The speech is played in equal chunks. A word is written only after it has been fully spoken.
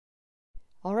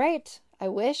All right. I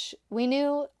wish we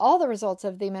knew all the results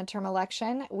of the midterm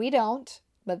election. We don't,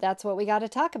 but that's what we got to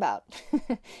talk about.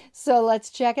 So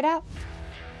let's check it out.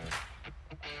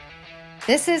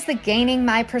 This is the Gaining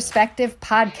My Perspective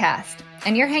podcast,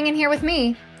 and you're hanging here with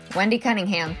me, Wendy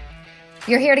Cunningham.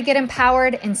 You're here to get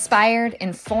empowered, inspired,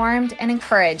 informed, and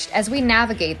encouraged as we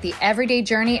navigate the everyday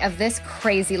journey of this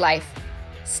crazy life.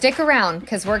 Stick around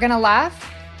because we're going to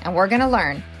laugh and we're going to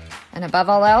learn. And above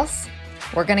all else,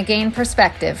 we're going to gain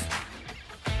perspective.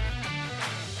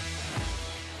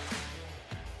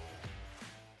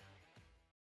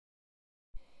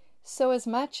 So as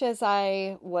much as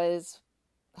I was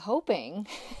hoping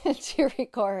to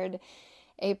record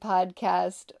a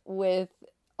podcast with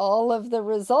all of the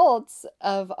results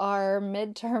of our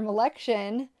midterm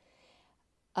election,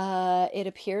 it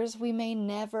appears we may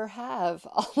never have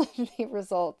all of the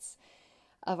results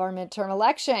of our midterm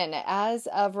election. As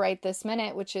of right this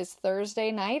minute, which is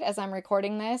Thursday night as I'm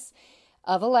recording this,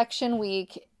 of election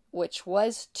week, which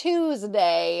was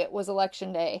Tuesday, was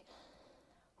election day.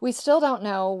 We still don't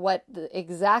know what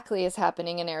exactly is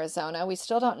happening in Arizona. We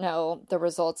still don't know the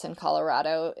results in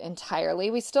Colorado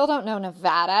entirely. We still don't know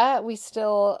Nevada.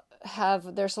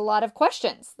 There's a lot of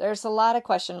questions. There's a lot of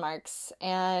question marks.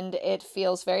 And it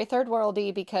feels very third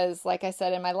worldy because, like I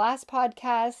said in my last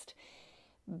podcast,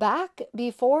 back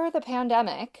before the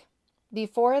pandemic,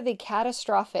 before the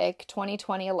catastrophic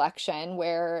 2020 election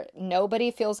where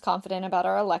nobody feels confident about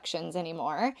our elections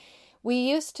anymore, we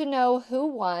used to know who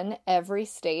won every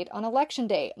state on election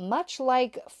day, much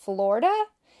like Florida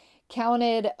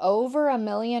counted over 1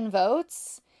 million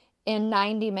votes in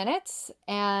 90 minutes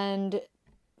and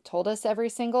told us every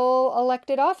single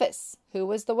elected office, who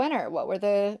was the winner, what were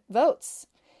the votes.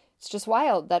 It's just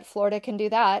wild that Florida can do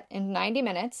that in 90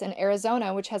 minutes, and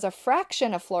Arizona, which has a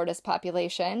fraction of Florida's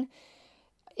population,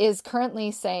 is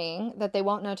currently saying that they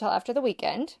won't know till after the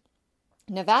weekend.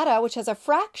 Nevada, which has a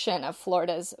fraction of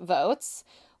Florida's votes,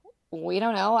 we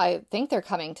don't know. I think they're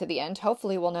coming to the end.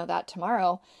 Hopefully we'll know that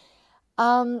tomorrow.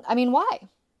 Why?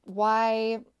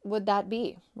 Why would that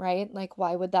be, right? Like,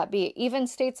 why would that be? Even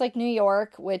states like New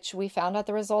York, which we found out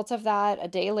the results of that a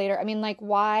day later.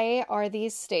 Why are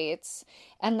these states?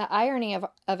 And the irony of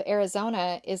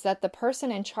Arizona is that the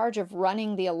person in charge of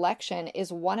running the election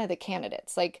is one of the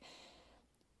candidates. That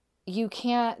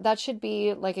should be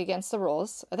against the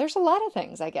rules. There's a lot of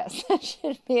things, I guess, that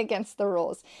should be against the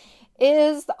rules.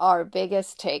 Is our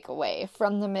biggest takeaway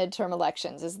from the midterm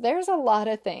elections is there's a lot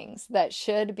of things that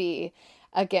should be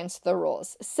against the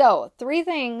rules. So 3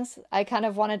 things I kind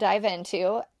of want to dive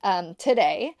into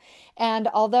today. And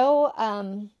although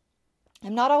I'm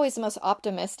not always the most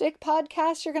optimistic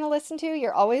podcast you're going to listen to,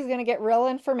 you're always going to get real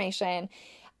information.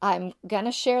 I'm going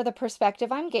to share the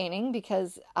perspective I'm gaining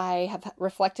because I have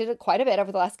reflected quite a bit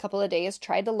over the last couple of days,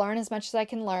 tried to learn as much as I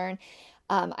can learn.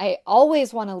 I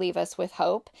always want to leave us with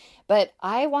hope, but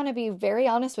I want to be very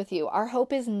honest with you. Our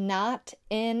hope is not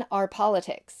in our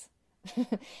politics.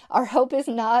 Our hope is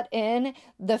not in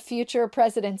the future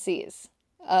presidencies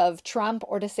of Trump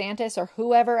or DeSantis or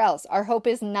whoever else. Our hope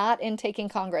is not in taking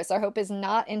Congress. Our hope is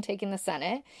not in taking the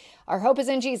Senate. Our hope is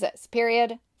in Jesus,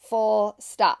 period, full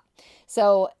stop.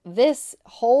 So this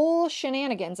whole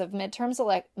shenanigans of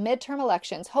midterm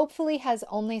elections hopefully has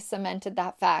only cemented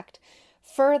that fact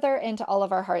further into all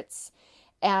of our hearts.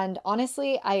 And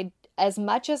honestly, as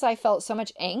much as I felt so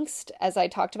much angst, as I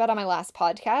talked about on my last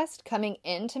podcast, coming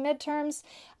into midterms,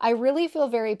 I really feel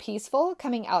very peaceful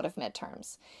coming out of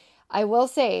midterms. I will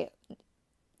say,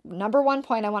 number one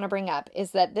point I want to bring up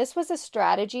is that this was a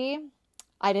strategy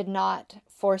I did not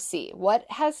foresee. What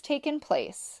has taken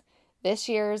place this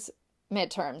year's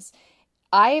midterms,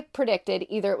 I predicted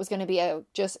either it was going to be a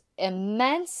just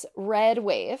immense red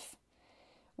wave,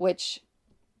 which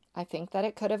I think that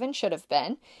it could have and should have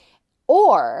been,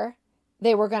 or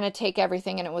they were going to take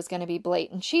everything and it was going to be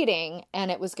blatant cheating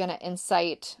and it was going to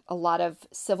incite a lot of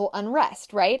civil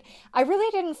unrest, right? I really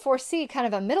didn't foresee kind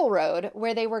of a middle road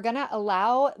where they were going to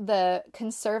allow the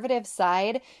conservative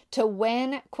side to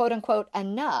win, quote unquote,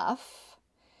 enough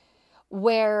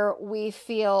where we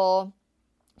feel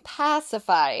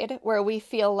pacified, where we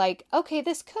feel like, okay,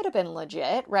 this could have been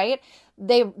legit, right?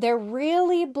 They're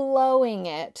really blowing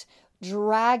it,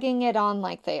 dragging it on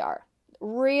like they are.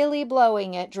 Really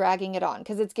blowing it, dragging it on,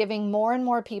 because it's giving more and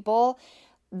more people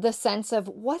the sense of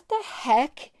what the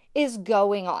heck is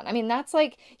going on. That's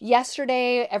like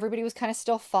yesterday, everybody was kind of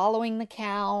still following the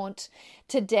count.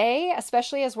 Today,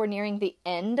 especially as we're nearing the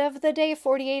end of the day,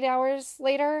 48 hours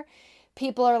later,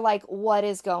 people are like, what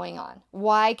is going on?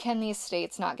 Why can these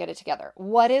states not get it together?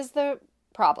 What is the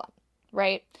problem,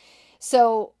 right?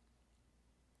 So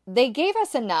they gave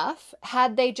us enough.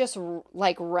 Had they just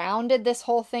like rounded this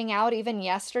whole thing out even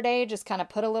yesterday, just kind of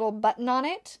put a little button on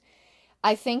it,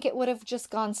 I think it would have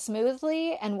just gone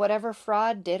smoothly, and whatever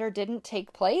fraud did or didn't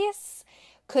take place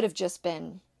could have just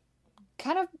been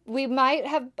kind of, we might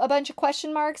have a bunch of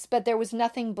question marks, but there was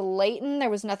nothing blatant. There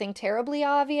was nothing terribly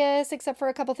obvious, except for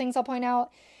a couple things I'll point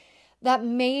out, that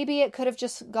maybe it could have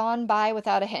just gone by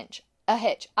without a hitch.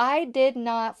 I did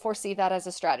not foresee that as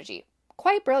a strategy.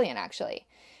 Quite brilliant, actually,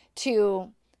 to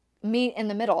meet in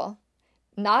the middle,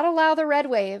 not allow the red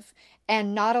wave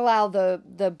and not allow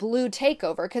the blue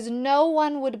takeover, because no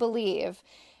one would believe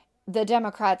the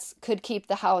Democrats could keep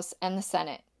the House and the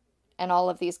Senate and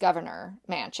all of these governor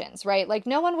mansions, right? Like,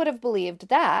 no one would have believed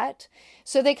that.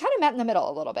 So they kind of met in the middle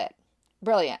a little bit.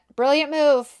 Brilliant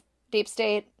move, deep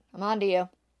state. I'm on to you.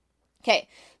 Okay,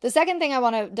 the second thing I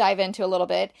want to dive into a little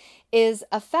bit is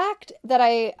a fact that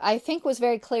I think was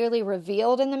very clearly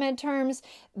revealed in the midterms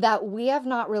that we have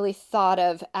not really thought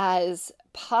of as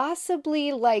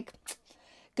possibly like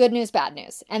good news, bad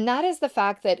news. And that is the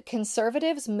fact that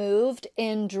conservatives moved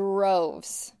in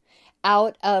droves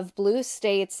out of blue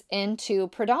states into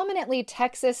predominantly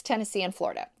Texas, Tennessee, and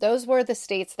Florida. Those were the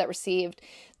states that received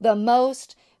the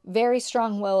most very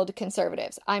strong-willed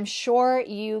conservatives. I'm sure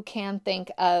you can think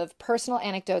of personal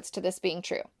anecdotes to this being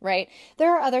true, right?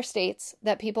 There are other states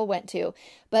that people went to,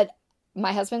 but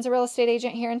my husband's a real estate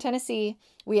agent here in Tennessee.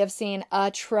 We have seen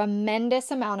a tremendous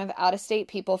amount of out-of-state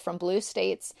people from blue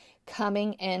states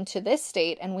coming into this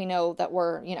state, and we know that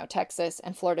we're, Texas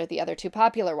and Florida, the other two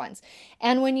popular ones.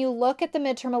 And when you look at the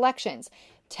midterm elections,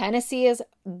 Tennessee is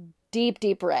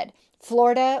deep red.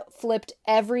 Florida flipped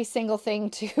every single thing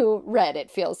to red, it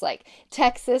feels like.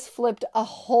 Texas flipped a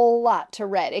whole lot to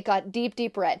red. It got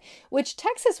deep red, which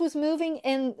Texas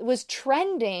was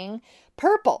trending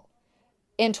purple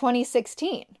in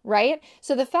 2016, right?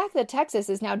 So the fact that Texas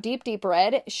is now deep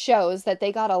red shows that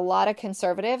they got a lot of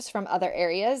conservatives from other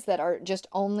areas that are just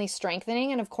only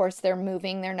strengthening. And of course, they're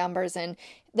moving their numbers in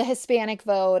the Hispanic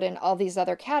vote and all these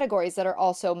other categories that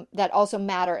also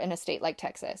matter in a state like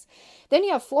Texas. Then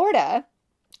you have Florida,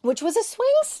 which was a swing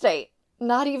state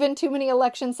not even too many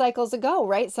election cycles ago,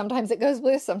 right? Sometimes it goes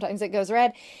blue, sometimes it goes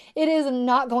red. It is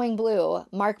not going blue,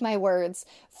 mark my words,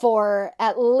 for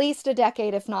at least a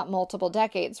decade, if not multiple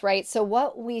decades, right? So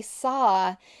what we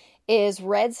saw is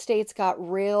red states got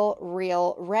real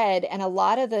red, and a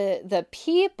lot of the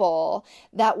people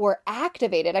that were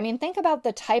activated. I mean, think about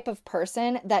the type of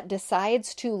person that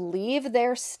decides to leave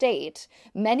their state.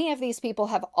 Many of these people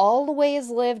have always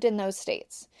lived in those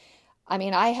states. I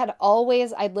mean,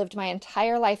 I'd lived my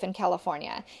entire life in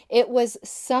California. It was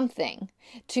something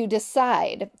to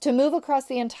decide to move across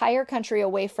the entire country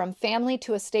away from family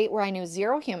to a state where I knew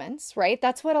zero humans, right?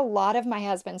 That's what a lot of my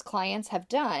husband's clients have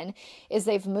done, is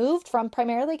they've moved from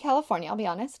primarily California, I'll be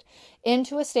honest,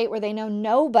 into a state where they know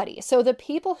nobody. So the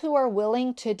people who are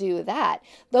willing to do that,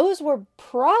 those were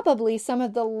probably some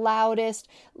of the loudest,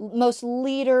 most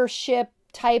leadership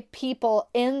type people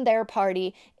in their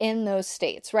party in those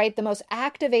states, right? The most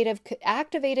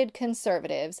activated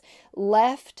conservatives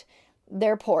left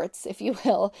their ports, if you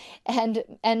will, and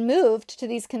moved to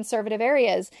these conservative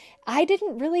areas. I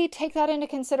didn't really take that into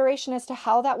consideration as to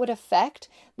how that would affect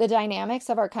the dynamics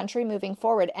of our country moving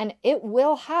forward. And it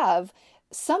will have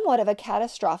somewhat of a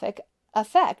catastrophic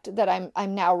effect that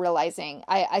I'm now realizing.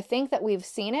 I think that we've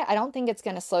seen it. I don't think it's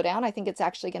going to slow down. I think it's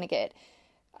actually going to get,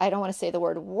 I don't want to say the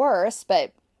word worse,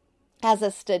 but as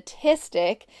a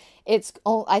statistic,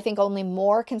 I think only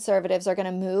more conservatives are going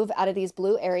to move out of these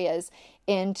blue areas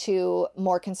into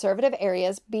more conservative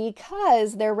areas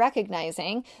because they're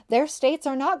recognizing their states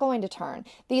are not going to turn.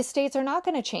 These states are not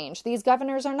going to change. These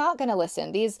governors are not going to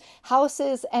listen. These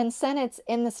houses and senates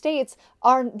in the states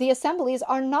the assemblies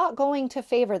are not going to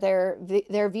favor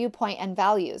their viewpoint and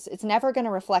values. It's never going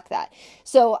to reflect that.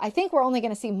 So I think we're only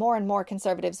going to see more and more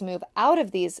conservatives move out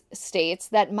of these states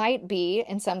that might be,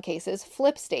 in some cases,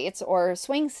 flip states or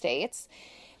swing states.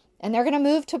 And they're going to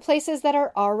move to places that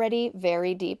are already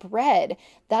very deep red.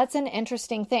 That's an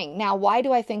interesting thing. Now, why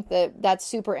do I think that that's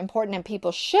super important and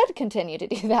people should continue to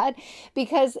do that?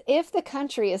 Because if the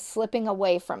country is slipping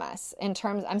away from us,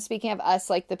 I'm speaking of us,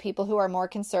 like the people who are more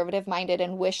conservative minded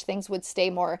and wish things would stay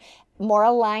more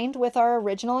aligned with our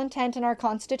original intent in our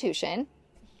Constitution.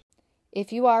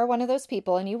 If you are one of those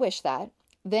people and you wish that,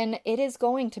 then it is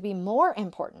going to be more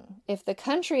important, if the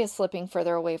country is slipping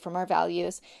further away from our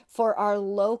values, for our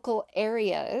local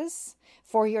areas,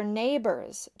 for your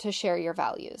neighbors to share your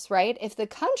values, right? If the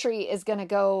country is going to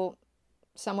go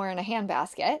somewhere in a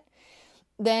handbasket,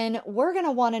 then we're going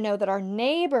to want to know that our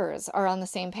neighbors are on the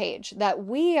same page, that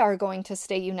we are going to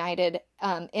stay united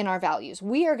in our values.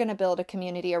 We are going to build a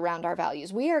community around our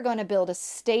values. We are going to build a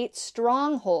state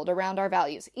stronghold around our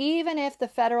values. Even if the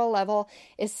federal level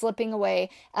is slipping away,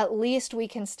 at least we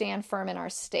can stand firm in our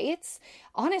states.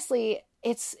 Honestly,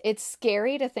 it's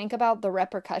scary to think about the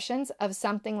repercussions of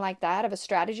something like that, of a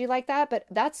strategy like that. But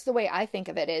that's the way I think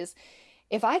of it is,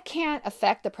 if I can't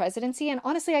affect the presidency, and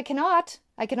honestly, I cannot,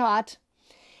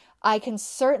 I can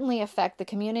certainly affect the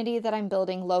community that I'm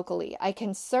building locally. I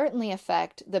can certainly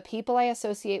affect the people I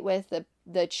associate with,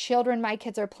 the children my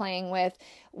kids are playing with,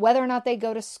 whether or not they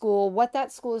go to school, what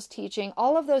that school is teaching.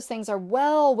 All of those things are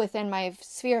well within my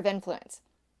sphere of influence.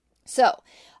 So,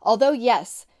 although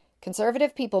yes,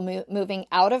 conservative people moving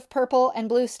out of purple and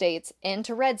blue states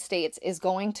into red states is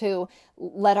going to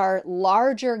let our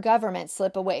larger government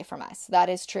slip away from us. That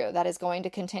is true. That is going to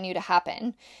continue to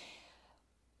happen.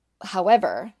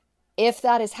 However, if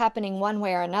that is happening one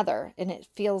way or another, and it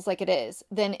feels like it is,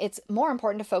 then it's more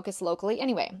important to focus locally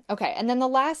anyway. Okay, and then the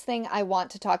last thing I want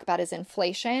to talk about is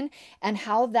inflation and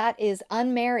how that is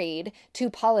unmarried to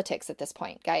politics at this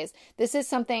point, guys. This is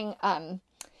something, I'm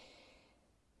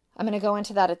going to go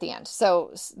into that at the end.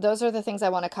 So those are the things I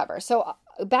want to cover. So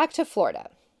back to Florida.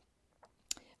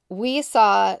 We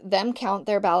saw them count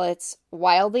their ballots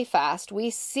wildly fast. We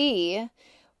see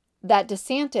that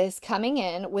DeSantis coming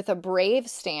in with a brave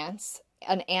stance,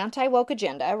 an anti-woke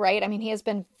agenda, right? I mean, he has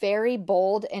been very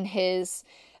bold in his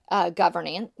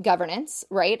governance,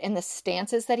 right? And the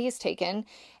stances that he's taken,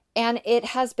 and it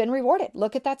has been rewarded.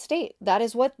 Look at that state. That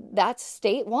is what that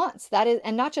state wants. That is,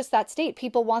 and not just that state.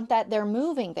 People want that. They're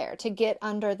moving there to get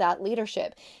under that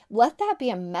leadership. Let that be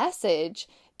a message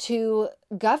to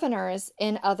governors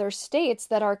in other states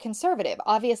that are conservative.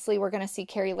 Obviously, we're going to see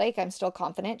Carrie Lake. I'm still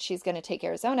confident she's going to take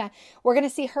Arizona. We're going to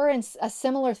see her in a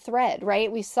similar thread,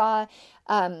 right? We saw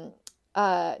Noem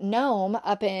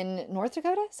up in North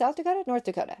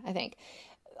Dakota, I think.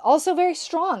 Also very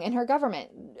strong in her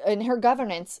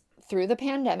governance through the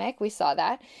pandemic. We saw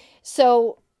that.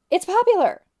 So it's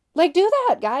popular. Like, do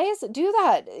that, guys. Do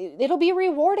that. It'll be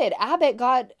rewarded. Abbott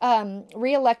got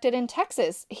reelected in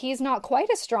Texas. He's not quite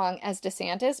as strong as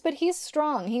DeSantis, but he's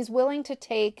strong. He's willing to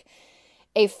take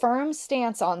a firm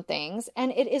stance on things,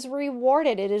 and it is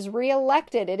rewarded. It is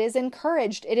reelected. It is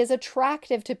encouraged. It is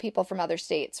attractive to people from other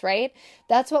states, right?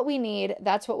 That's what we need.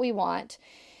 That's what we want.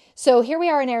 So here we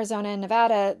are in Arizona and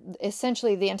Nevada.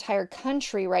 Essentially, the entire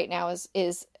country right now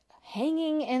is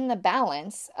hanging in the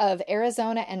balance of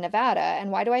Arizona and Nevada. And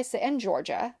why do I say, and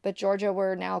Georgia, but Georgia,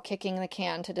 we're now kicking the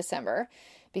can to December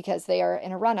because they are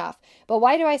in a runoff. But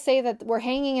why do I say that we're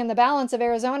hanging in the balance of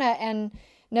Arizona and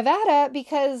Nevada?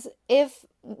 Because if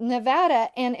Nevada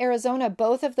and Arizona,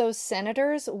 both of those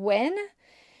senators win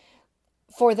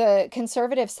for the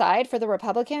conservative side, for the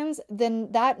Republicans,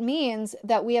 then that means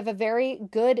that we have a very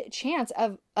good chance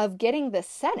of getting the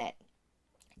Senate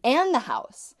and the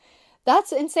House.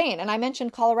 That's insane. And I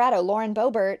mentioned Colorado. Lauren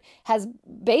Boebert has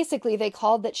basically, they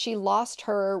called that she lost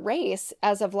her race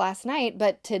as of last night.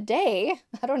 But today,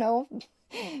 I don't know,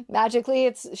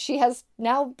 magically, she has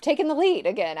now taken the lead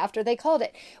again after they called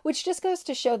it, which just goes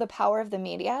to show the power of the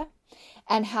media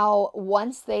and how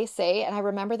once they say, and I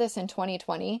remember this in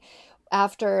 2020,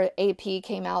 after AP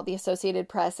came out, the Associated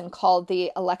Press, and called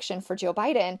the election for Joe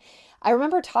Biden, I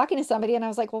remember talking to somebody and I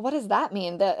was like, well, what does that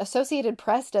mean? The Associated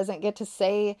Press doesn't get to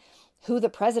say who the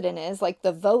president is, like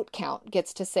the vote count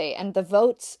gets to say, and the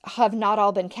votes have not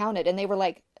all been counted. And they were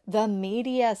like, the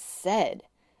media said,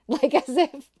 like as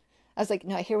if, I was like,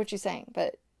 no, I hear what you're saying,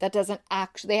 but that doesn't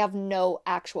they have no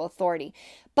actual authority.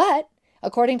 But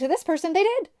according to this person, they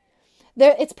did.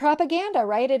 It's propaganda,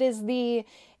 right? It is the,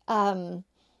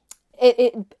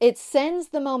 it sends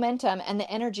the momentum and the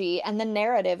energy and the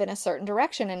narrative in a certain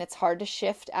direction, and it's hard to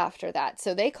shift after that.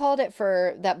 So they called it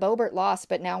for that Boebert loss,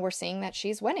 but now we're seeing that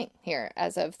she's winning here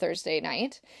as of Thursday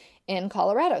night in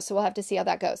Colorado. So we'll have to see how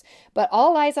that goes. But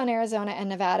all eyes on Arizona and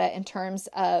Nevada in terms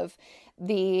of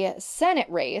the Senate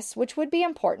race, which would be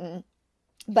important,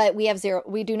 but we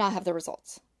do not have the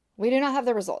results. We do not have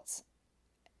the results,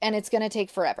 and it's going to take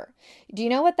forever. Do you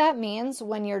know what that means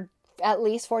when you're at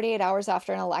least 48 hours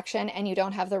after an election and you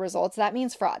don't have the results? That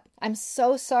means fraud. I'm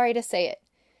so sorry to say it.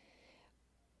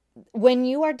 When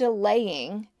you are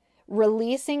delaying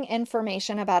releasing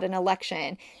information about an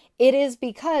election, it is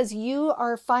because you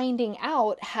are finding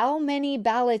out how many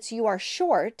ballots you are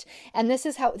short. And this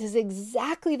is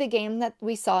exactly the game that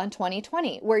we saw in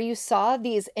 2020, where you saw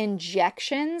these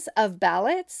injections of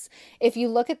ballots. If you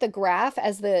look at the graph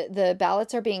as the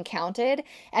ballots are being counted,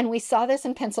 and we saw this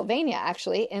in Pennsylvania,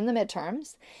 actually, in the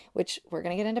midterms, which we're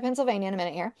going to get into Pennsylvania in a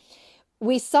minute here.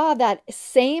 we saw that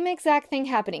same exact thing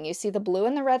happening. You see the blue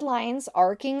and the red lines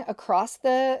arcing across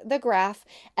the graph,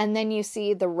 and then you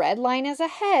see the red line is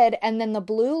ahead, and then the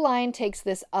blue line takes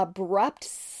this abrupt,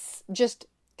 just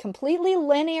completely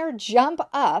linear jump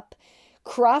up,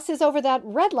 crosses over that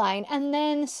red line, and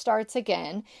then starts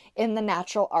again in the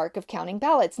natural arc of counting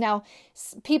ballots. Now,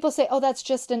 people say, oh, that's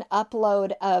just an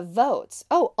upload of votes.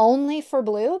 Oh, only for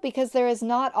blue? Because there is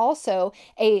not also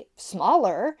a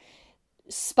smaller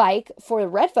spike for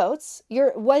red votes.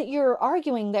 What you're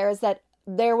arguing there is that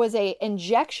there was a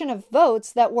injection of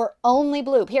votes that were only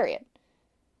blue, period.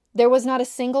 There was not a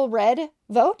single red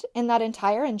vote in that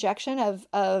entire injection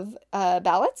of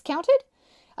ballots counted.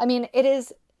 I mean,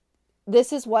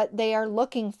 this is what they are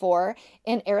looking for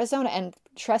in Arizona. And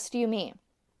trust you me,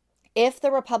 if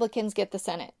the Republicans get the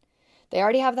Senate, they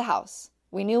already have the House.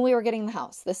 We knew we were getting the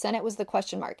House. The Senate was the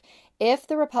question mark. If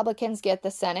the Republicans get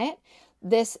the Senate,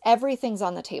 everything's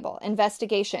on the table.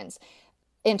 Investigations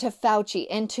into Fauci,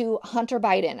 into Hunter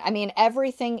Biden. I mean,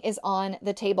 everything is on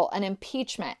the table. An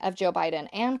impeachment of Joe Biden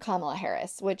and Kamala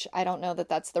Harris, which I don't know that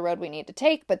that's the road we need to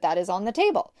take, but that is on the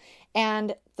table.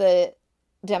 And the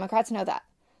Democrats know that.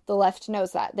 The left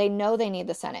knows that. They know they need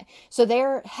the Senate. So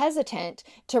they're hesitant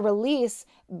to release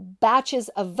batches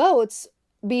of votes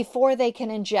before they can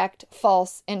inject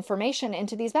false information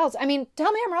into these ballots. I mean,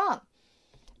 tell me I'm wrong.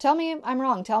 Tell me I'm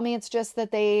wrong. Tell me it's just that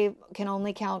they can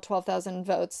only count 12,000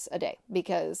 votes a day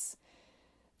because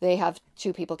they have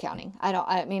two people counting.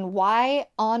 I mean, why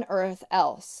on earth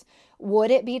else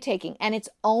would it be taking? And it's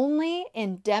only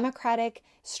in Democratic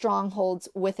strongholds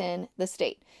within the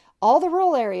state. All the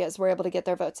rural areas were able to get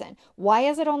their votes in. Why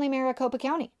is it only Maricopa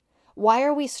County? Why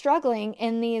are we struggling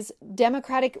in these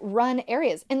Democratic run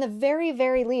areas? In the very,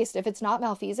 very least, if it's not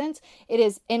malfeasance, it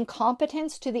is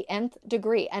incompetence to the nth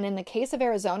degree. And in the case of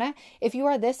Arizona, if you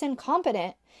are this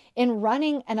incompetent in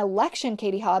running an election,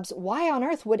 Katie Hobbs, why on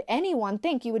earth would anyone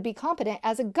think you would be competent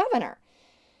as a governor?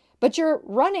 But you're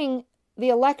running the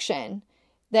election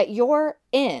that you're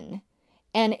in,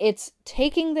 and it's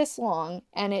taking this long,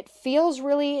 and it feels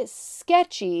really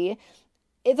sketchy.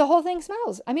 The whole thing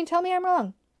smells. I mean, tell me I'm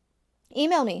wrong.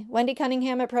 Email me,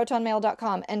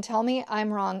 wendycunningham@protonmail.com, and tell me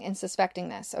I'm wrong in suspecting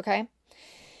this, okay?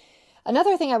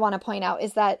 Another thing I want to point out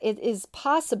is that it is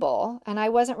possible, and I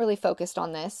wasn't really focused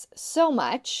on this so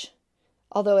much,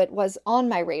 although it was on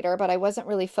my radar, but I wasn't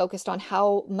really focused on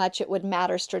how much it would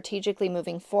matter strategically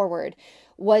moving forward,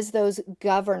 was those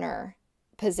governor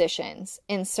positions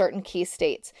in certain key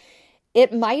states.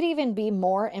 It might even be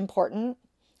more important,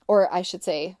 or I should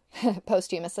say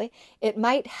posthumously, it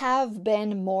might have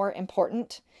been more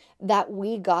important that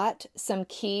we got some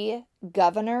key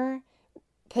governor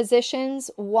positions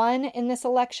won in this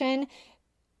election.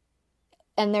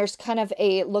 And there's kind of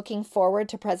a looking forward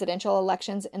to presidential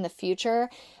elections in the future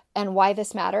and why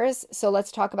this matters. So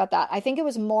let's talk about that. I think it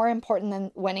was more important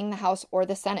than winning the House or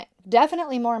the Senate.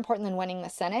 Definitely more important than winning the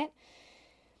Senate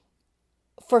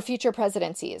for future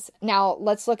presidencies. Now,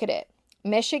 let's look at it.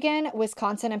 Michigan,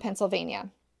 Wisconsin, and Pennsylvania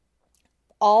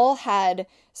all had,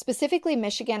 specifically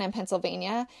Michigan and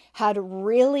Pennsylvania, had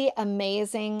really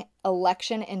amazing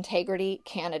election integrity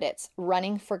candidates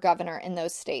running for governor in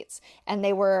those states. And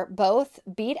they were both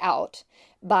beat out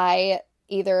by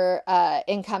either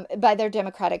by their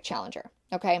Democratic challenger.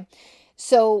 Okay.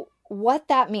 So what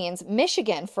that means,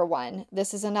 Michigan, for one,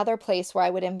 this is another place where I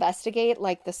would investigate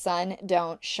like the sun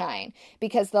don't shine,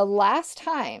 because the last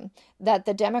time that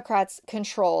the Democrats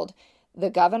controlled the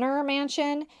governor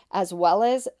mansion as well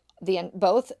as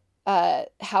both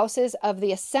houses of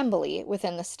the assembly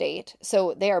within the state,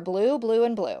 so they are blue, blue,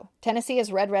 and blue. Tennessee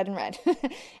is red, red, and red,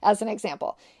 as an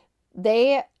example.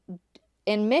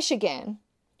 In Michigan,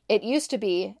 it used to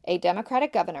be a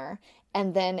Democratic governor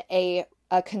and then a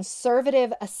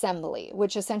conservative assembly,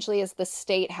 which essentially is the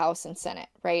state house and senate,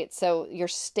 right? So your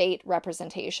state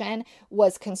representation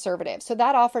was conservative. So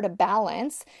that offered a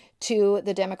balance to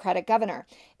the Democratic governor.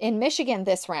 In Michigan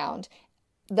this round,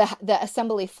 the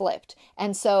assembly flipped.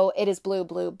 And so it is blue,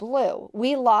 blue, blue.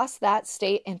 We lost that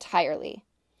state entirely.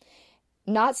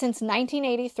 Not since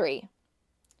 1983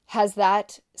 has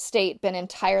that state been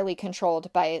entirely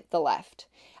controlled by the left.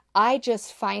 I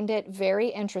just find it very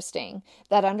interesting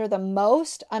that under the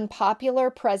most unpopular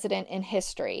president in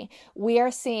history, we are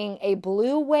seeing a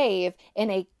blue wave in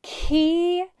a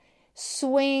key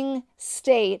swing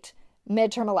state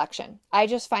midterm election. I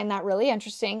just find that really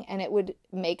interesting, and it would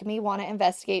make me want to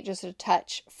investigate just a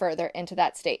touch further into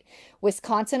that state.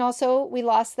 Wisconsin also, we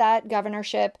lost that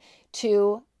governorship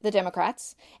to the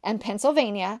Democrats, and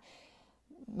Pennsylvania,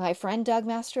 My friend Doug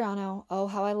Mastriano, oh,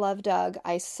 how I love Doug.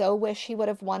 I so wish he would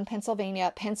have won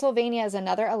Pennsylvania. Pennsylvania is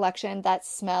another election that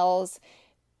smells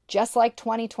just like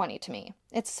 2020 to me.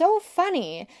 It's so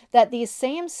funny that these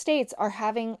same states are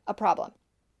having a problem.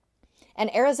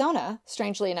 And Arizona,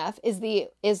 strangely enough, is the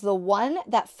one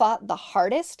that fought the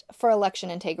hardest for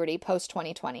election integrity post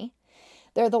 2020.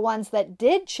 They're the ones that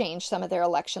did change some of their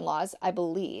election laws, I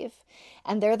believe.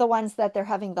 And they're the ones that they're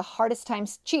having the hardest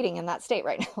times cheating in that state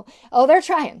right now. Oh, they're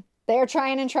trying. They are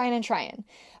trying and trying and trying.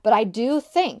 But I do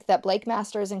think that Blake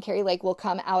Masters and Kari Lake will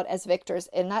come out as victors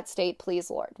in that state, please,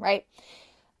 Lord, right?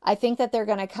 I think that they're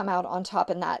going to come out on top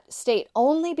in that state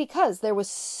only because there was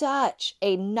such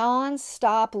a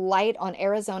nonstop light on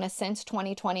Arizona since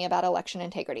 2020 about election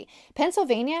integrity.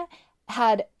 Pennsylvania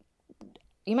had,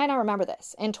 you might not remember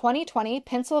this, in 2020,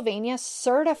 Pennsylvania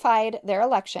certified their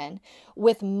election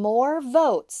with more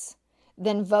votes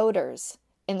than voters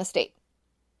in the state.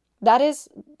 That is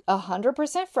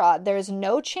 100% fraud. There is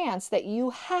no chance that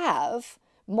you have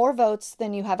more votes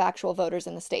than you have actual voters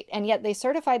in the state. And yet they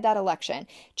certified that election,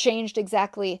 changed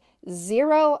exactly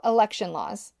 0 election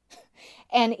laws.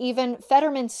 And even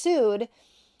Fetterman sued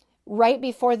right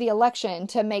before the election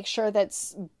to make sure that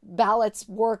ballots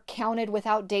were counted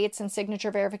without dates and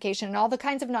signature verification and all the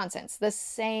kinds of nonsense. The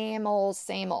same old,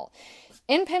 same old.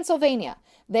 In Pennsylvania,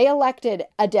 they elected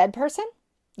a dead person.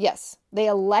 Yes, they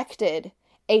elected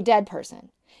a dead person.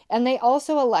 And they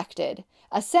also elected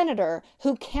a senator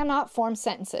who cannot form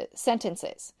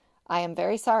sentences. I am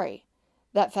very sorry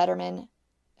that Fetterman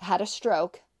had a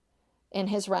stroke in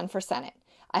his run for Senate.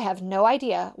 I have no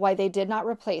idea why they did not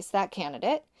replace that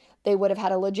candidate. They would have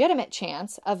had a legitimate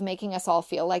chance of making us all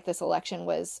feel like this election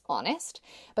was honest.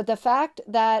 But the fact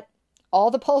that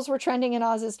all the polls were trending in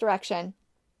Oz's direction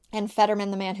and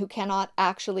Fetterman, the man who cannot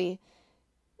actually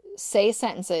say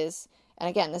sentences, and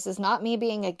again, this is not me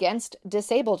being against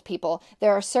disabled people.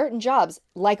 There are certain jobs,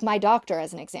 like my doctor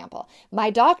as an example. My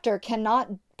doctor cannot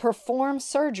perform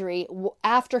surgery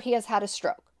after he has had a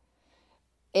stroke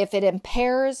if it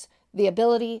impairs the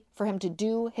ability for him to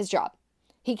do his job.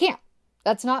 He can't.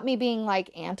 That's not me being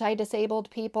like anti-disabled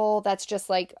people. That's just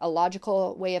like a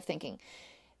logical way of thinking.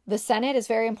 The Senate is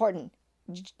very important.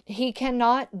 He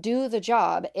cannot do the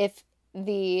job if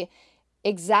the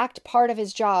exact part of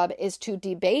his job is to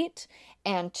debate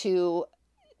and to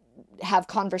have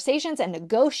conversations and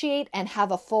negotiate and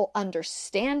have a full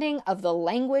understanding of the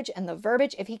language and the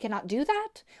verbiage. If he cannot do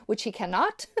that, which he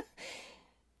cannot,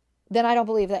 then I don't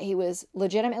believe that he was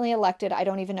legitimately elected. I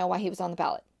don't even know why he was on the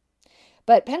ballot.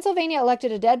 But Pennsylvania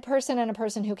elected a dead person and a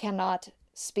person who cannot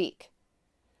speak.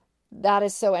 That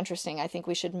is so interesting. I think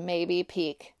we should maybe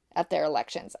peek at their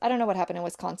elections. I don't know what happened in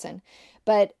Wisconsin,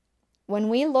 but when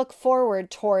we look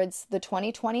forward towards the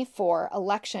 2024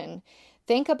 election,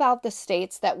 think about the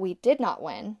states that we did not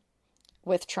win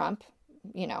with Trump,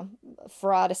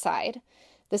 fraud aside,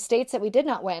 the states that we did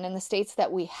not win and the states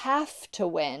that we have to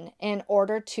win in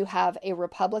order to have a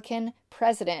Republican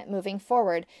president moving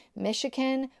forward.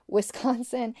 Michigan,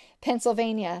 Wisconsin,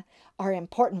 Pennsylvania are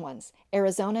important ones.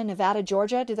 Arizona, Nevada,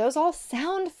 Georgia, do those all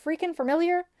sound freaking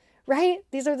familiar? Right?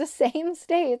 These are the same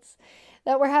states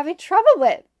that we're having trouble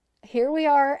with. Here we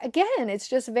are again. It's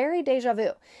just very deja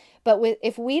vu. But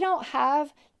if we don't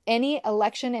have any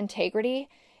election integrity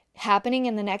happening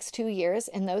in the next 2 years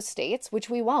in those states, which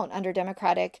we won't under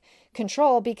Democratic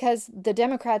control, because the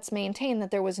Democrats maintain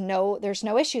that there's no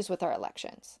issues with our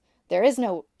elections. There is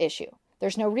no issue.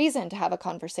 There's no reason to have a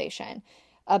conversation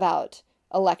about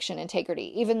election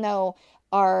integrity, even though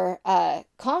our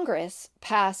Congress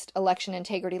passed election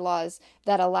integrity laws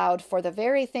that allowed for the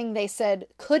very thing they said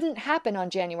couldn't happen on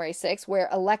January 6th, where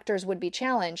electors would be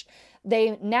challenged.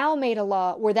 They now made a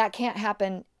law where that can't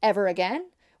happen ever again,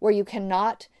 where you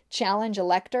cannot challenge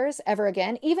electors ever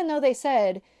again, even though they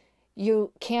said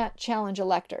you can't challenge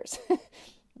electors.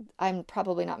 I'm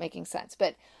probably not making sense,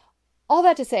 but all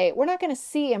that to say, we're not going to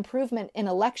see improvement in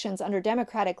elections under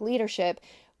Democratic leadership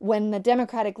when the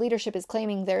Democratic leadership is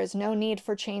claiming there is no need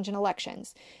for change in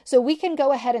elections. So we can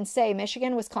go ahead and say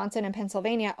Michigan, Wisconsin, and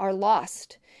Pennsylvania are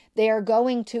lost. They are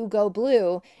going to go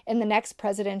blue in the next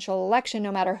presidential election,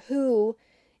 no matter who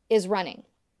is running.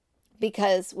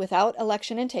 Because without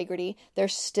election integrity,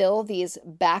 there's still these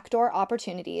backdoor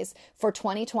opportunities for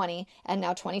 2020 and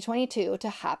now 2022 to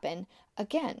happen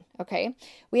again, okay?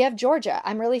 We have Georgia.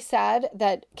 I'm really sad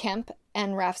that Kemp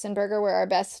and Raffensperger were our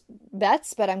best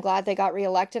bets, but I'm glad they got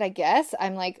reelected, I guess.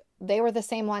 I'm like, they were the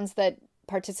same ones that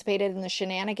participated in the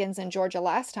shenanigans in Georgia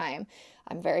last time.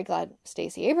 I'm very glad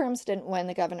Stacey Abrams didn't win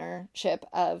the governorship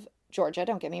of Georgia,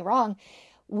 don't get me wrong.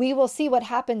 We will see what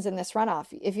happens in this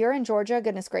runoff. If you're in Georgia,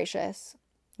 goodness gracious,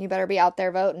 You better be out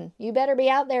there voting. You better be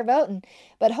out there voting.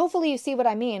 But hopefully you see what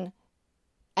I mean.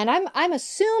 And I'm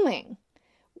assuming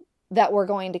that we're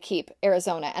going to keep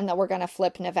Arizona and that we're going to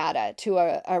flip Nevada to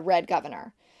a red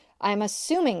governor. I'm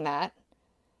assuming that.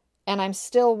 And I'm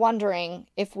still wondering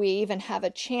if we even have a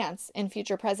chance in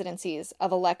future presidencies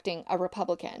of electing a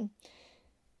Republican.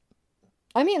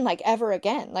 I mean, like, ever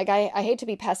again. Like, I hate to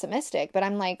be pessimistic, but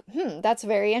I'm like, that's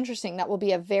very interesting. That will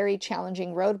be a very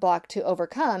challenging roadblock to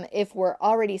overcome if we're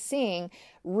already seeing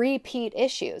repeat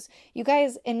issues. You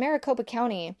guys, in Maricopa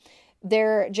County,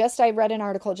 I read an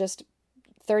article just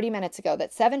 30 minutes ago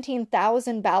that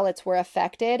 17,000 ballots were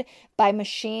affected by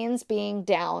machines being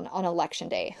down on election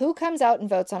day. Who comes out and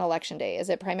votes on election day? Is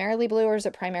it primarily blue or is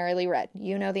it primarily red?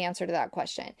 You know the answer to that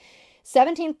question.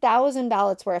 17,000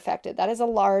 ballots were affected. That is a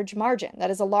large margin. That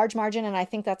is a large margin, and I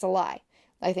think that's a lie.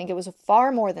 I think it was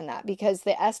far more than that, because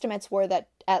the estimates were that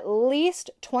at least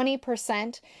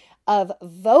 20% of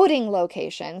voting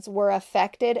locations were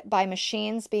affected by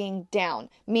machines being down,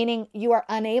 meaning you are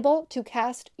unable to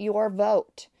cast your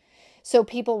vote. So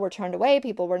people were turned away.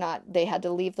 People were not, they had to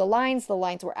leave the lines. The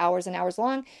lines were hours and hours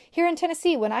long. Here in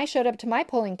Tennessee, when I showed up to my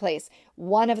polling place,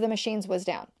 one of the machines was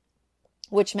down,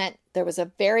 which meant there was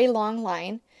a very long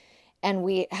line, and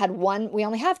we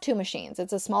only have 2 machines.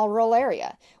 It's a small rural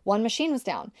area. One machine was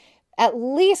down. At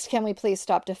least can we please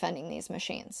stop defending these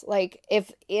machines? Like,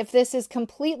 if this is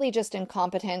completely just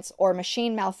incompetence or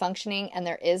machine malfunctioning and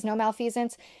there is no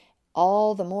malfeasance,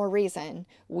 all the more reason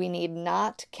we need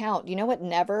not count. You know what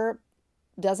never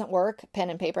doesn't work? Pen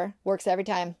and paper. Works every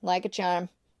time, like a charm.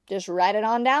 Just write it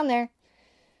on down there.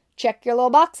 Check your little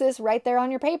boxes right there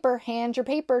on your paper. Hand your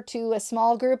paper to a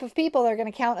small group of people. They're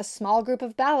going to count a small group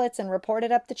of ballots and report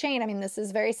it up the chain. I mean, this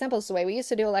is very simple. It's the way we used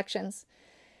to do elections.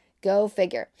 Go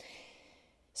figure.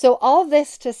 So all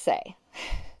this to say,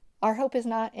 our hope is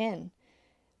not in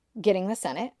getting the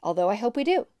Senate, although I hope we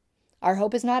do. Our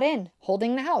hope is not in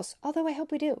holding the House, although I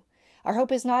hope we do. Our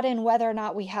hope is not in whether or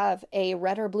not we have a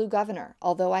red or blue governor,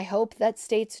 although I hope that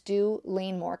states do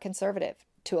lean more conservative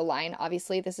to align.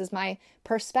 Obviously, this is my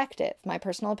perspective, my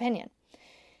personal opinion.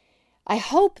 I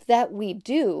hope that we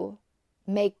do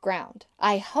make ground.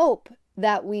 I hope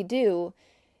that we do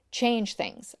change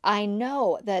things. I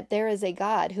know that there is a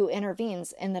God who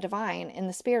intervenes in the divine, in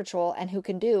the spiritual, and who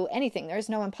can do anything. There is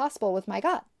no impossible with my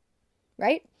God,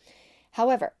 right?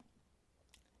 However,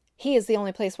 He is the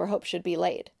only place where hope should be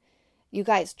laid. You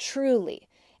guys, truly,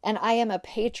 and I am a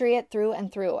patriot through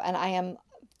and through, and I am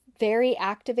very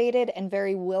activated and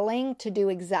very willing to do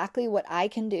exactly what I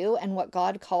can do and what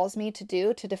God calls me to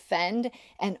do to defend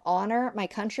and honor my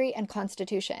country and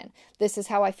Constitution. This is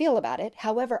how I feel about it.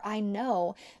 However, I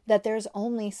know that there's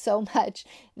only so much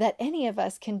that any of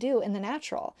us can do in the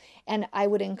natural. And I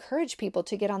would encourage people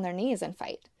to get on their knees and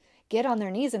fight. Get on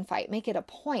their knees and fight. Make it a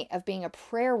point of being a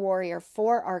prayer warrior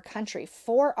for our country,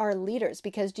 for our leaders.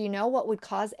 Because do you know what would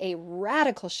cause a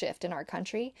radical shift in our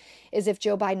country? Is if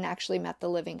Joe Biden actually met the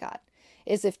living God.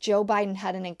 Is if Joe Biden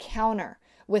had an encounter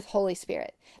with Holy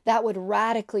Spirit. That would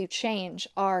radically change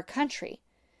our country.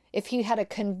 If he had a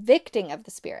convicting of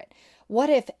the Spirit. What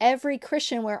if every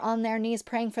Christian were on their knees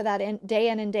praying for that day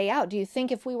in and day out? Do you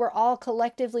think if we were all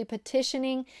collectively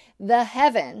petitioning the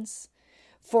heavens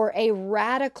for a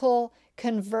radical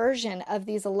conversion of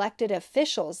these elected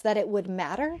officials, that it would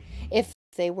matter if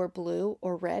they were blue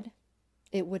or red?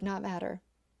 It would not matter.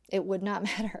 It would not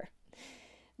matter.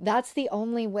 That's the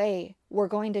only way we're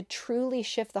going to truly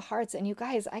shift the hearts. And you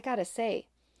guys, I gotta say,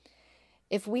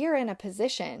 if we are in a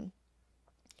position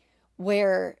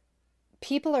where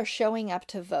people are showing up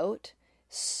to vote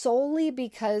solely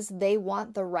because they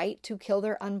want the right to kill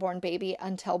their unborn baby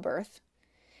until birth,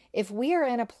 if we are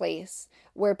in a place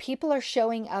where people are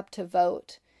showing up to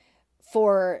vote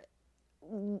for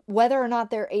whether or not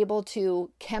they're able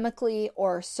to chemically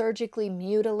or surgically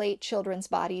mutilate children's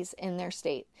bodies in their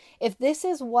state, if this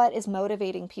is what is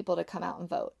motivating people to come out and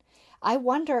vote, I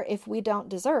wonder if we don't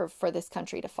deserve for this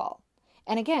country to fall.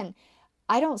 And again,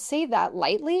 I don't say that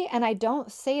lightly, and I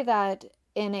don't say that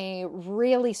in a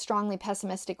really strongly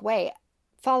pessimistic way.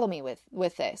 Follow me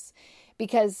with this,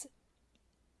 because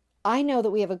I know that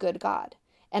we have a good God,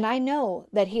 and I know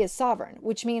that He is sovereign,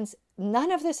 which means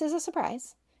none of this is a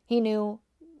surprise. He knew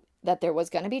that there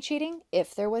was going to be cheating.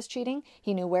 If there was cheating,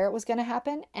 He knew where it was going to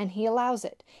happen, and He allows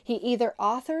it. He either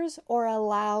authors or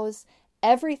allows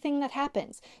everything that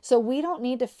happens. So we don't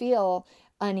need to feel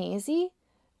uneasy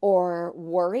or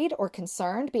worried or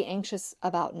concerned, be anxious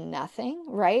about nothing,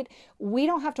 right? We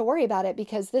don't have to worry about it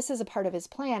because this is a part of His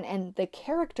plan, and the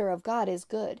character of God is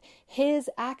good. His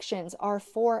actions are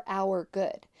for our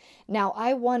good. Now,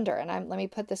 I wonder, and let me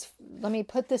put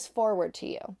this forward to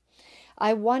you.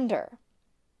 I wonder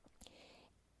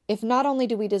if not only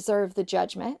do we deserve the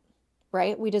judgment,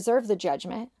 right? We deserve the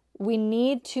judgment. We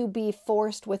need to be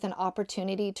forced with an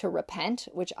opportunity to repent,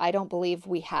 which I don't believe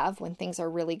we have when things are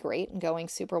really great and going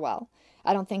super well.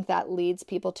 I don't think that leads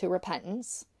people to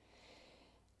repentance.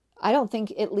 I don't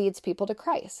think it leads people to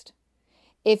Christ.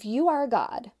 If you are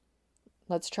God,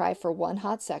 let's try for one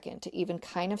hot second to even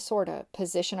kind of sort of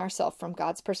position ourselves from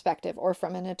God's perspective or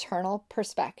from an eternal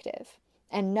perspective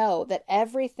and know that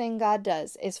everything God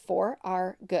does is for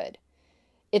our good,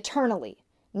 eternally,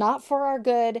 not for our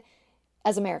good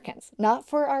as Americans, not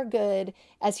for our good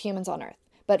as humans on earth,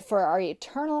 but for our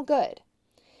eternal good.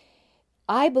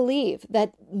 I believe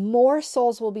that more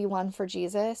souls will be won for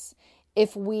Jesus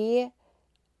if we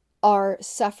are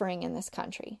suffering in this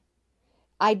country.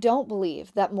 I don't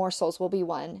believe that more souls will be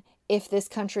won if this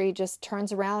country just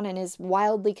turns around and is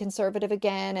wildly conservative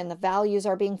again and the values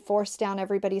are being forced down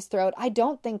everybody's throat. I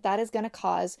don't think that is going to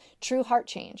cause true heart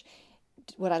change.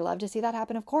 Would I love to see that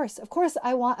happen? Of course. Of course,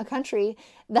 I want a country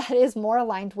that is more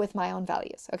aligned with my own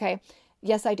values. Okay.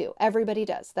 Yes, I do. Everybody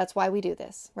does. That's why we do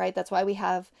this, right? That's why we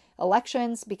have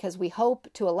elections, because we hope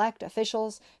to elect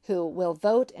officials who will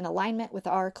vote in alignment with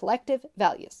our collective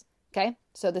values. Okay.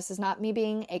 So this is not me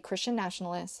being a Christian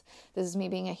nationalist. This is me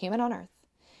being a human on earth.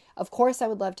 Of course, I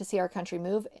would love to see our country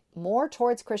move more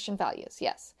towards Christian values.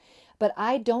 Yes. But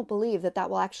I don't believe that that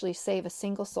will actually save a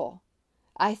single soul.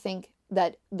 I think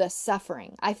that the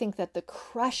suffering, I think that the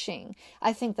crushing,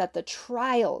 I think that the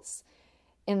trials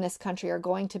in this country are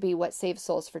going to be what saves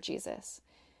souls for Jesus.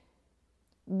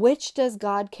 Which does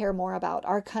God care more about?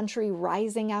 Our country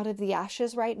rising out of the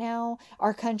ashes right now?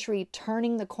 Our country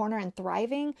turning the corner and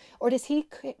thriving? Or does he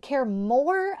care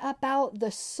more about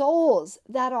the souls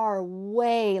that are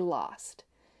way lost?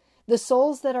 The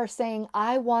souls that are saying,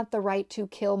 I want the right to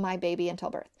kill my baby until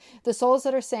birth. The souls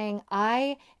that are saying,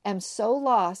 I am so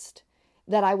lost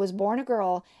that I was born a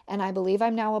girl and I believe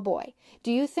I'm now a boy.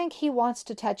 Do you think he wants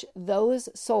to touch those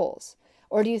souls?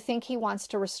 Or do you think he wants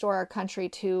to restore our country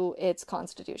to its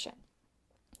constitution?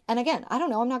 And again, I don't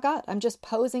know. I'm not God. I'm just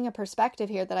posing a perspective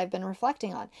here that I've been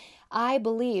reflecting on. I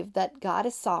believe that God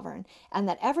is sovereign and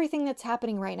that everything that's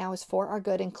happening right now is for our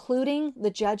good, including the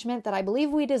judgment that I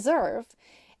believe we deserve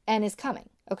and is coming.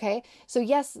 Okay. So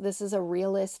yes, this is a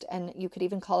realist, and you could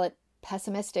even call it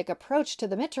pessimistic approach to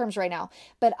the midterms right now.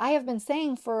 But I have been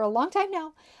saying for a long time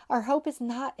now, our hope is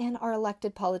not in our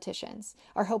elected politicians.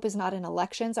 Our hope is not in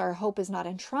elections. Our hope is not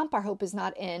in Trump. Our hope is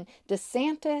not in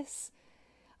DeSantis.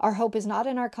 Our hope is not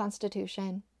in our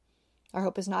Constitution. Our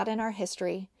hope is not in our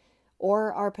history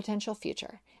or our potential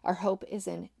future. Our hope is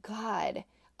in God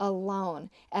alone.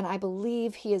 And I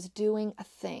believe he is doing a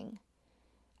thing.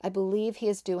 I believe he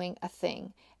is doing a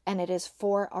thing. And it is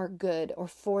for our good, or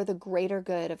for the greater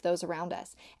good of those around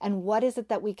us. And what is it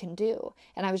that we can do?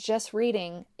 And I was just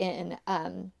reading in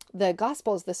the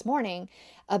Gospels this morning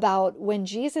about when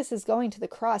Jesus is going to the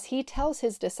cross, he tells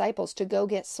his disciples to go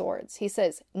get swords. He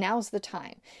says, now's the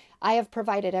time. I have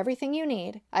provided everything you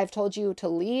need. I've told you to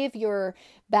leave your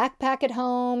backpack at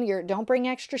home. Don't bring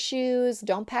extra shoes.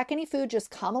 Don't pack any food. Just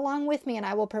come along with me and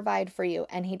I will provide for you.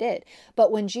 And he did.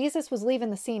 But when Jesus was leaving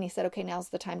the scene, he said, okay, now's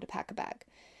the time to pack a bag.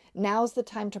 Now's the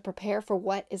time to prepare for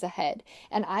what is ahead.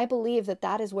 And I believe that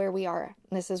that is where we are.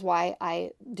 This is why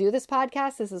I do this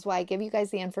podcast. This is why I give you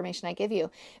guys the information I give you,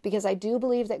 because I do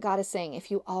believe that God is saying, if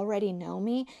you already know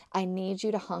me, I need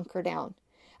you to hunker down.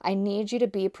 I need you to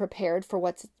be prepared for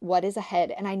what is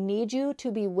ahead. And I need you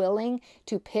to be willing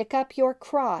to pick up your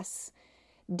cross,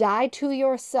 die to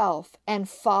yourself, and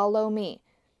follow me,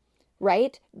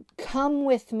 right? Come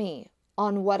with me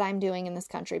on what I'm doing in this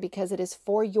country, because it is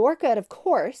for your good, of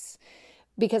course,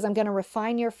 because I'm going to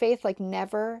refine your faith like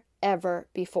never, ever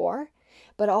before.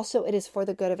 But also it is for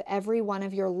the good of every one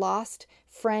of your lost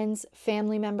friends,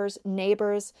 family members,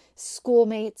 neighbors,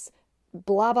 schoolmates,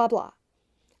 blah, blah, blah.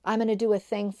 I'm going to do a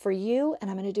thing for you and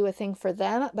I'm going to do a thing for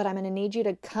them, but I'm going to need you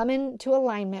to come into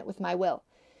alignment with my will.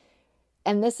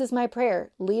 And this is my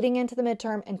prayer leading into the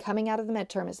midterm and coming out of the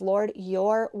midterm is, Lord,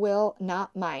 your will,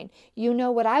 not mine. You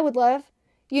know what I would love.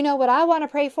 You know what I want to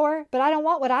pray for, but I don't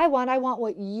want what I want. I want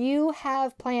what you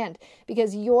have planned,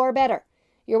 because you're better.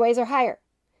 Your ways are higher.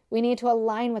 We need to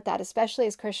align with that, especially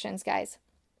as Christians, guys.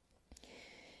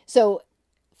 So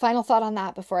final thought on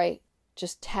that before I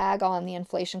just tag on the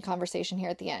inflation conversation here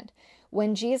at the end.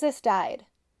 When Jesus died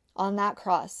on that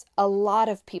cross, a lot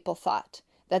of people thought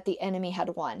that the enemy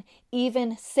had won.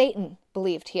 Even Satan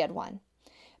believed he had won.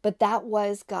 But that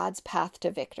was God's path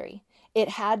to victory. It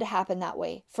had to happen that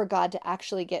way for God to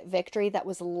actually get victory that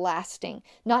was lasting,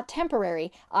 not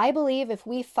temporary. I believe if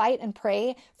we fight and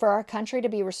pray for our country to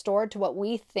be restored to what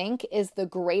we think is the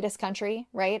greatest country,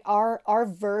 right? Our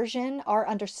version, our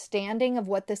understanding of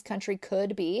what this country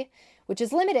could be, which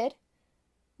is limited,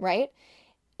 right?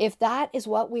 If that is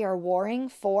what we are warring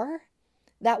for,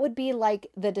 that would be like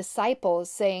the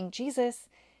disciples saying, Jesus,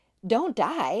 don't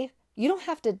die. You don't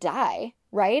have to die,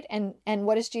 right? And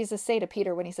what does Jesus say to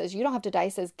Peter when he says, you don't have to die? He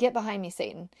says, get behind me,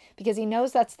 Satan, because he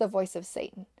knows that's the voice of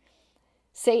Satan.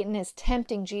 Satan is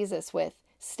tempting Jesus with,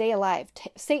 stay alive.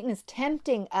 Satan is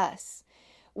tempting us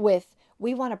with,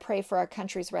 we want to pray for our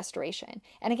country's restoration.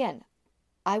 And again,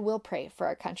 I will pray for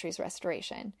our country's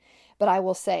restoration, but I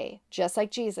will say, just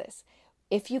like Jesus,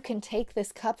 if you can take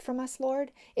this cup from us,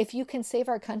 Lord, if you can save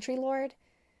our country, Lord,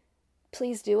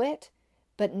 please do it,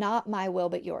 but not my will,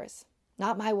 but yours.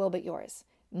 Not my will, but yours.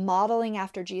 Modeling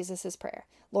after Jesus's prayer.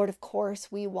 Lord, of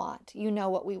course we want, you know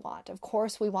what we want. Of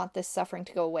course we want this suffering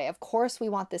to go away. Of course we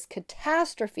want this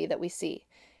catastrophe that we see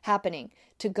happening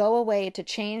to go away, to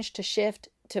change, to shift,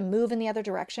 to move in the other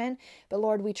direction. But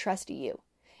Lord, we trust you.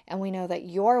 And we know that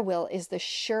your will is the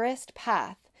surest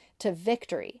path to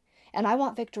victory. And I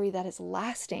want victory that is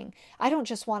lasting. I don't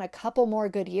just want a couple more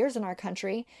good years in our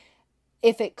country.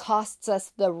 If it costs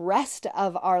us the rest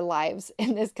of our lives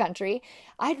in this country,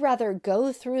 I'd rather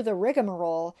go through the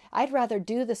rigmarole. I'd rather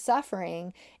do the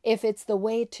suffering if it's the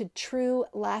way to true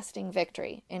lasting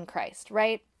victory in Christ,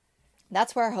 right?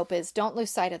 That's where our hope is. Don't lose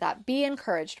sight of that. Be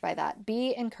encouraged by that.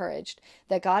 Be encouraged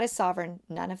that God is sovereign.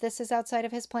 None of this is outside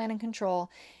of his plan and control.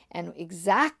 And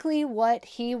exactly what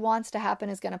he wants to happen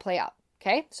is going to play out.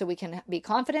 Okay? So we can be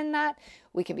confident in that.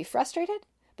 We can be frustrated,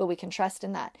 but we can trust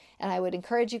in that. And I would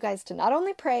encourage you guys to not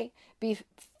only pray, be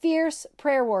fierce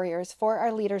prayer warriors for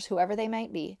our leaders, whoever they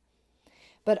might be,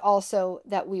 but also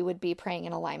that we would be praying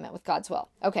in alignment with God's will.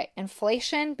 Okay,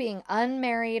 inflation being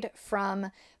unmarried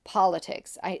from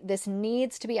politics. This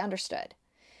needs to be understood.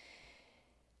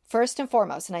 First and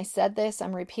foremost, and I said this,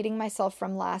 I'm repeating myself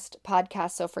from last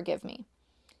podcast, so forgive me.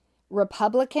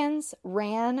 Republicans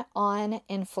ran on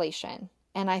inflation,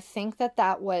 and I think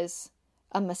that was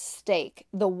a mistake,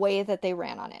 the way that they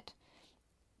ran on it.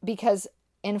 Because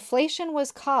inflation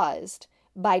was caused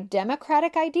by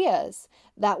democratic ideas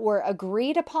that were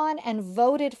agreed upon and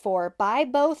voted for by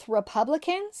both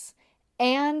Republicans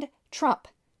and Trump.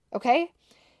 Okay?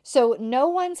 So no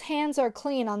one's hands are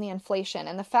clean on the inflation.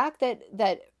 And the fact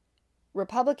that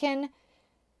Republican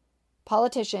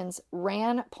politicians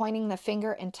ran pointing the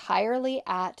finger entirely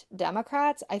at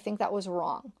Democrats, I think that was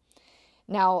wrong.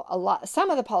 Now, some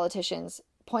of the politicians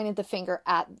pointed the finger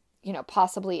at,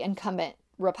 possibly incumbent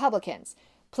Republicans.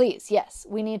 Please, yes,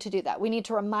 we need to do that. We need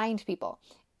to remind people,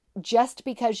 just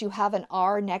because you have an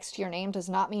R next to your name does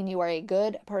not mean you are a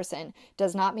good person,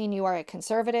 does not mean you are a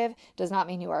conservative, does not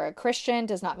mean you are a Christian,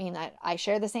 does not mean that I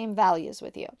share the same values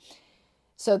with you.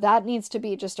 So that needs to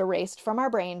be just erased from our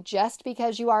brain. Just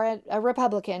because you are a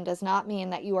Republican does not mean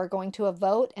that you are going to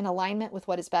vote in alignment with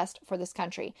what is best for this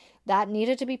country. That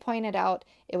needed to be pointed out.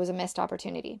 It was a missed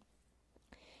opportunity.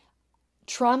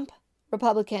 Trump,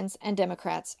 Republicans, and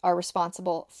Democrats are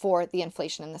responsible for the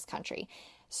inflation in this country.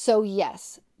 So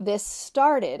yes,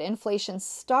 inflation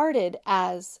started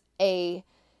as a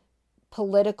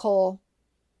political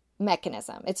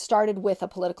mechanism. It started with a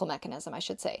political mechanism, I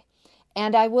should say.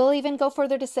 And I will even go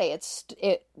further to say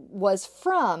it was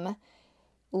from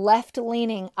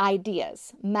left-leaning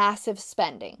ideas, massive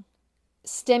spending,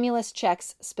 stimulus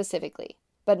checks specifically,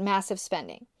 but massive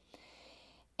spending.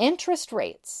 Interest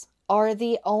rates are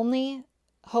the only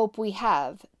hope we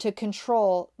have to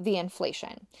control the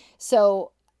inflation.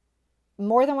 So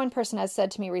more than one person has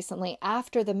said to me recently,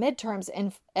 after the midterms,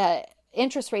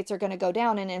 interest rates are going to go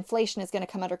down and inflation is going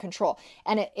to come under control.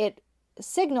 And it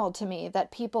signaled to me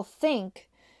that people think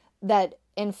that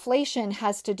inflation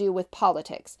has to do with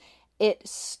politics. It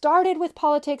started with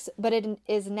politics, but it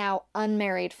is now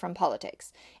unmarried from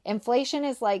politics. Inflation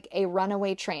is like a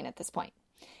runaway train at this point.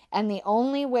 And the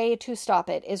only way to stop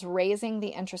it is raising the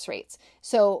interest rates.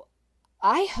 So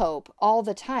I hope all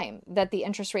the time that the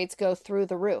interest rates go through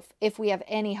the roof if we have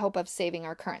any hope of saving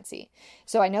our currency.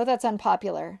 So I know that's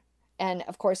unpopular. And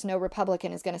of course, no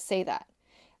Republican is going to say that.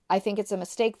 I think it's a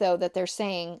mistake, though, that they're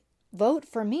saying, vote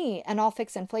for me and I'll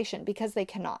fix inflation, because they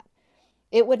cannot.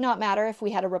 It would not matter if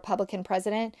we had a Republican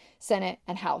president, Senate,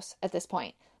 and House at this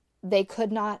point. They could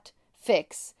not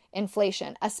fix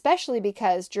inflation, especially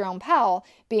because Jerome Powell,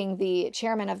 being the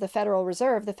chairman of the Federal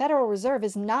Reserve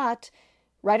is not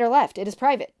right or left. It is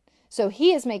private. So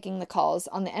he is making the calls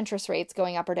on the interest rates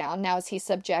going up or down. Now, is he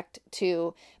subject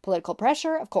to political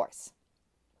pressure? Of course.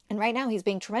 And right now he's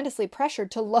being tremendously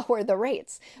pressured to lower the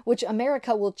rates, which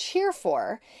America will cheer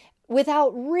for without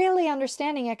really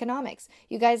understanding economics.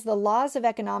 You guys, the laws of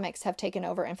economics have taken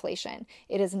over inflation.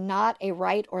 It is not a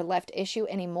right or left issue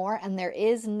anymore, and there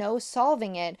is no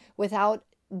solving it without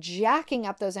jacking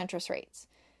up those interest rates.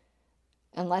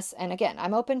 Unless, and again,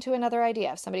 I'm open to another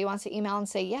idea. If somebody wants to email and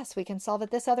say, yes, we can solve it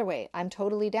this other way, I'm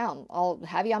totally down. I'll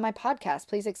have you on my podcast.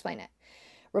 Please explain it.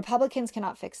 Republicans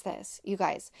cannot fix this. You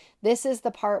guys, this is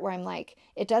the part where I'm like,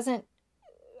 it doesn't,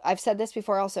 I've said this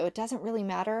before also, it doesn't really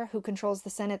matter who controls the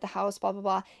Senate, the House, blah, blah,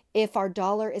 blah. If our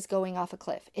dollar is going off a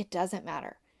cliff, it doesn't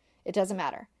matter. It doesn't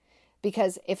matter.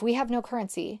 Because if we have no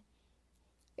currency,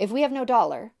 if we have no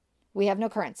dollar, we have no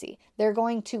currency. They're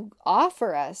going to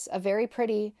offer us a very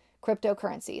pretty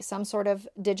cryptocurrency, some sort of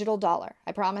digital dollar.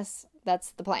 I promise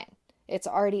that's the plan. It's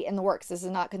already in the works. This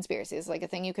is not conspiracy. It's like a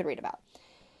thing you could read about.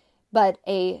 But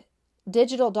a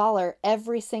digital dollar,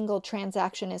 every single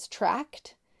transaction is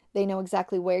tracked. They know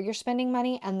exactly where you're spending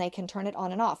money and they can turn it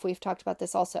on and off. We've talked about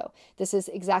this also. This is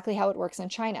exactly how it works in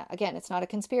China. Again, it's not a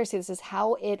conspiracy. This is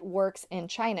how it works in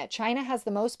China. China has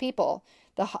the most people,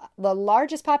 the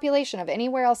largest population of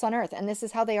anywhere else on earth, and this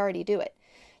is how they already do it.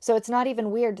 So it's not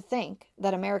even weird to think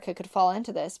that America could fall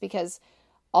into this because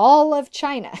all of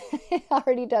China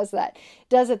already does that,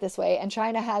 does it this way. And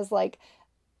China has like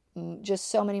just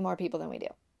so many more people than we do.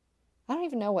 I don't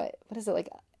even know what is it like?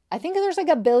 I think there's like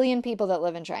 1 billion people that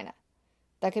live in China.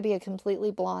 That could be a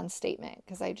completely blonde statement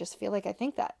because I just feel like I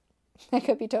think that. I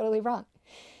could be totally wrong.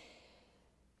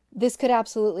 This could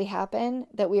absolutely happen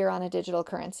that we are on a digital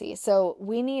currency. So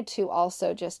we need to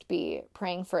also just be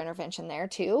praying for intervention there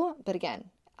too. But again,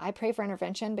 I pray for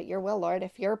intervention, but your will, Lord.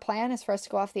 If your plan is for us to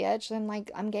go off the edge, then like,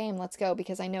 I'm game. Let's go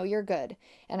because I know you're good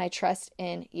and I trust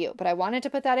in you. But I wanted to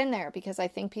put that in there because I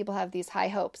think people have these high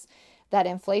hopes that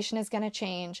inflation is going to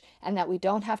change and that we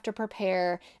don't have to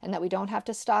prepare and that we don't have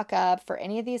to stock up for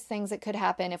any of these things that could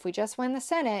happen. If we just win the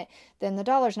Senate, then the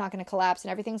dollar's not going to collapse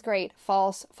and everything's great.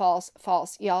 False, false,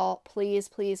 false. Y'all, please,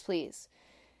 please, please.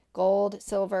 Gold,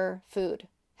 silver, food.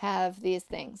 Have these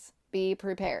things. Be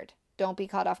prepared. Don't be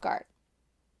caught off guard.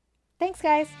 Thanks,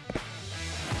 guys.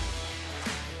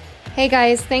 Hey,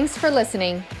 guys, thanks for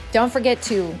listening. Don't forget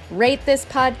to rate this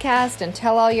podcast and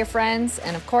tell all your friends.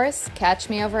 And of course, catch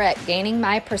me over at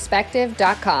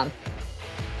gainingmyperspective.com.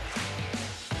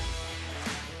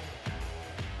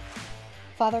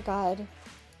 Father God,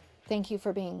 thank you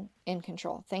for being in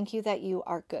control. Thank you that you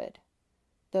are good.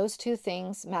 Those two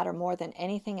things matter more than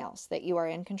anything else, that you are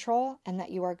in control and that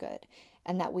you are good,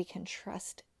 and that we can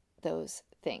trust those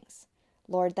things.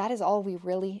 Lord, that is all we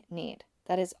really need.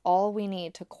 That is all we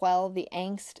need to quell the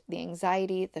angst, the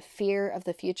anxiety, the fear of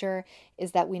the future,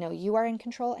 is that we know you are in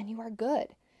control and you are good.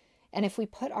 And if we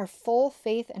put our full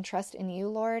faith and trust in you,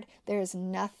 Lord, there is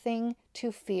nothing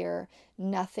to fear,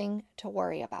 nothing to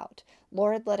worry about.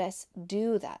 Lord, let us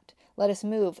do that. Let us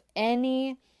move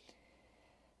any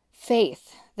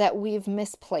faith that we've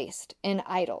misplaced in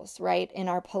idols, right? In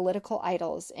our political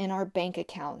idols, in our bank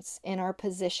accounts, in our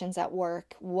positions at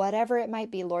work, whatever it might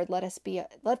be, Lord, let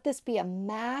this be a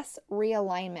mass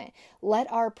realignment.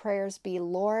 Let our prayers be,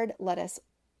 Lord, let us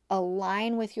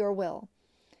align with your will.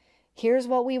 Here's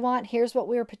what we want. Here's what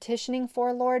we're petitioning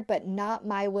for, Lord, but not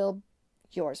my will,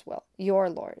 yours will, your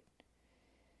Lord.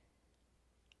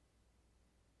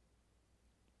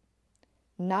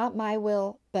 Not my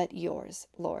will, but yours,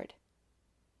 Lord.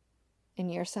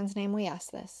 In your Son's name we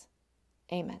ask this.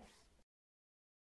 Amen.